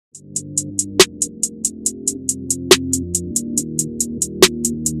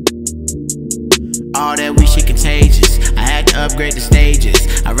All that we shit contagious. I had to upgrade the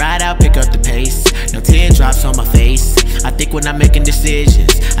stages. I ride out, pick up the pace. No teardrops on my face. I think when I'm making decisions,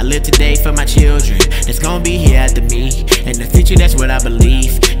 I live today for my children that's gonna be here after me. In the future, that's what I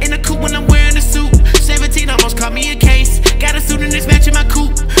believe. In the coupe when I'm wearing a suit. 17 almost caught me a case. Got a suit and it's matching my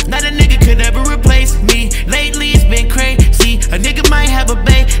coupe. Not a nigga could ever replace me. Lately it's been crazy. A nigga might have a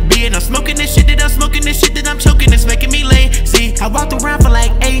baby, and I'm smoking this shit that I'm smoking, this shit that I'm choking. It's making me lazy. I walked around for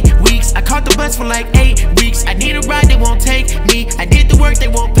like 8 weeks. I caught the bus for like 8 weeks. I need a ride, they won't take me. I did the work, they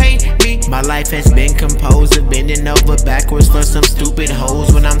won't pay me. My life has been composed of bending over backwards for some stupid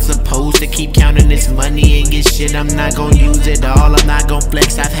hoes, when I'm supposed to keep counting this money and get shit. I'm not gonna use it all, I'm not gonna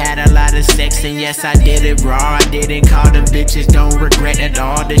flex. I've had a lot of sex and yes, I did it raw. I didn't call them bitches, don't regret at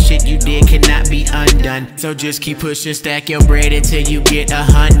all. The shit you did cannot be undone. So just keep pushing, stack your bread until you get a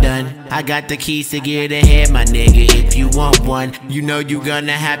done. I got the keys to get ahead, my nigga. If you want one, you know you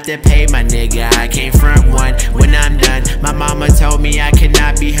gonna have to pay, my nigga. I can't front one when I'm done. My mama told me I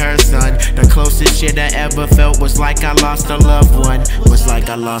cannot be her son. The closest shit I ever felt was like I lost a loved one. Was like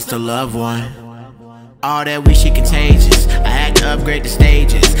I lost a loved one. All that we shit contagious. I had to upgrade the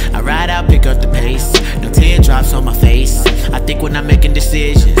stages. I ride out, pick up the pace. No teardrops on my face. I think when I'm making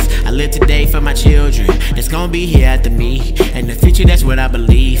decisions, I live today for my children that's gonna be here after me. In the future, that's what I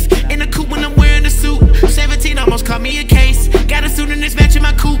believe. In the coupe when I'm wearing a suit. 17 almost caught me a case. Got a suit and it's matching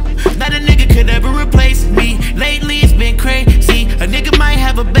my coupe. Not a nigga could ever replace me. Lately it's been crazy. A nigga might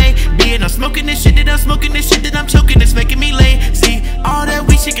have a baby, and I'm smoking this shit that I'm smoking, this shit that I'm choking. It's making me lazy. All that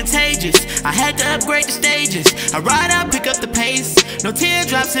we shit contagious. I had to upgrade the stages. I ride out, pick up the pace. No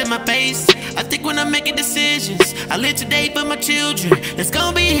teardrops in my face. I think when I'm making decisions, I live today for my children that's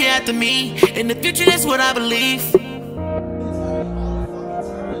gonna be here after me. In the future, that's what I believe.